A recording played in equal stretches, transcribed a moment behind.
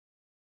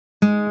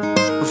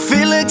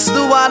Felix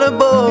the water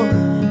boy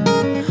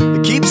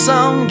keeps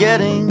on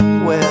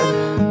getting wet.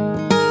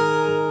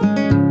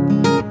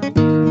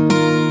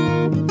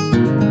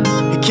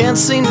 He can't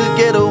seem to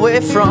get away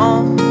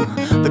from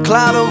the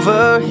cloud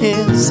over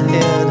his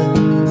head.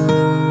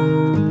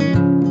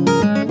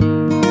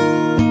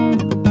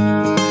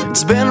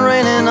 It's been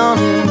raining on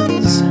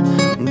his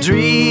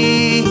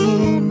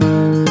dream.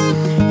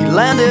 He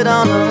landed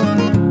on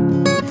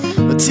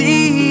a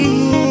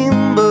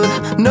team, but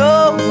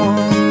no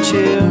one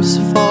cheers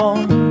for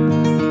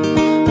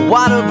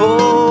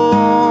Waterboy.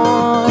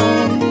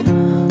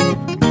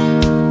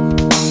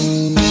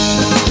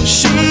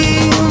 She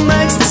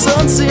makes the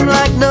sun seem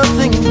like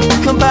nothing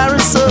in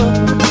comparison,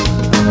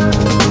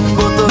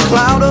 but the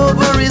cloud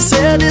over his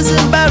head is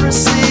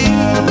embarrassing.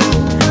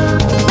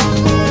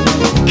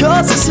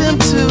 Causes him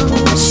to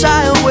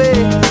shy away,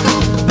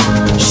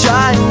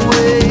 shy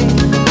away.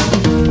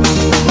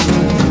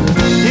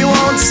 He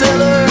won't tell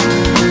her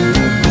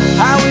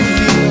how he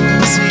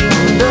feels. He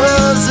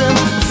doesn't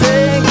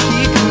think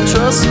he can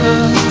trust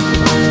her.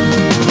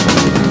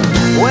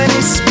 When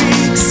he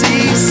speaks, he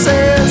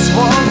says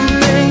one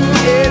thing,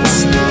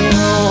 it's the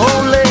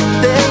only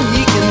thing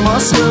he can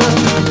muster.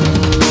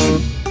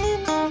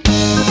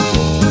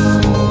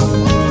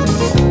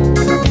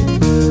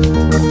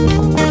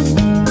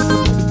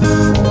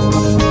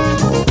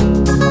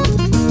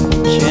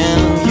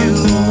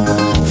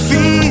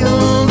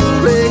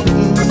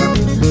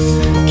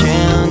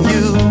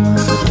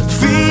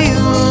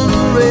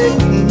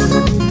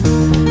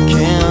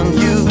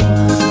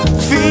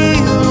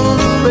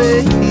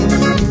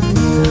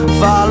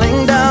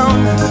 Falling down.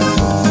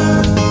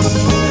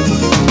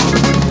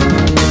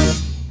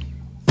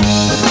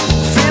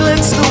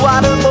 Felix the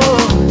water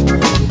boy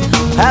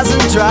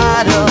hasn't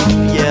dried up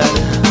yet.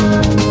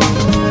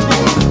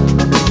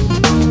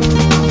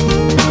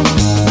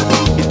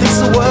 He thinks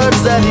the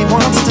words that he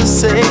wants to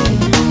say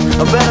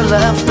are better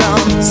left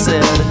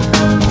unsaid.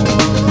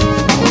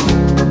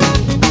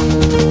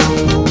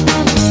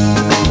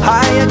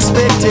 High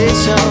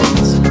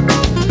expectations,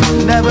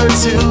 never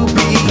to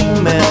be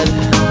met.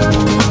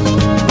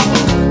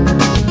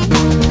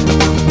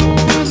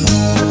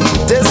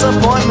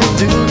 Disappointment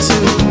due to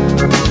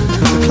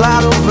the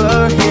cloud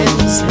over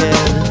his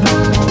head.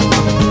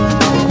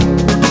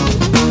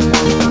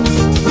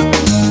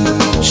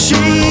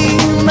 She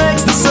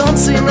makes the sun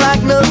seem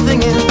like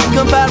nothing in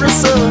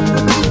comparison.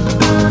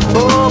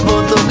 Oh,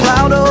 but the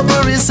cloud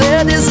over his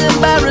head is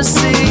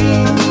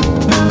embarrassing.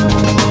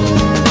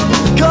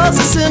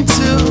 Causes him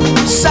to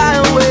shy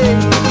away,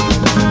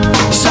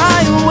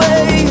 shy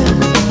away.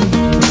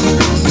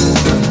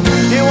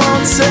 He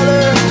won't tell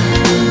her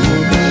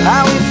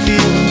how he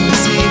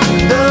feels. He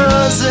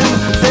doesn't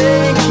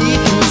think he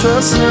can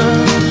trust her.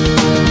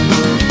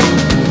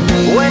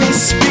 When he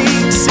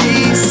speaks,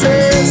 he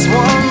says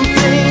one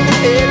thing,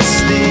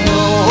 it's the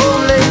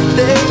only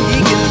thing he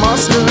can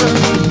muster.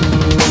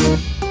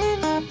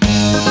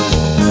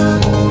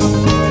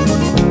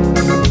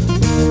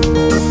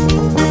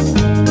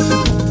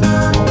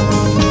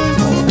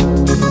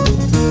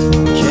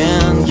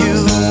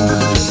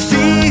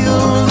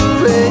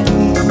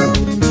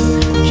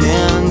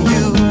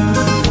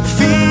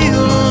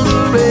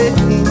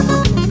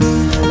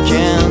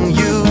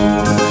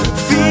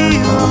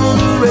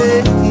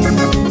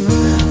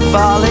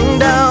 Falling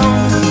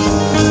down,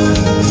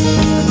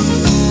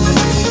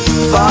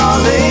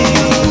 falling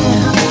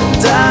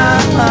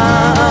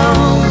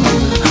down,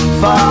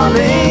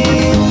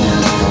 falling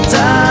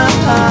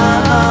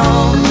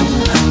down,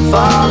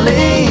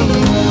 falling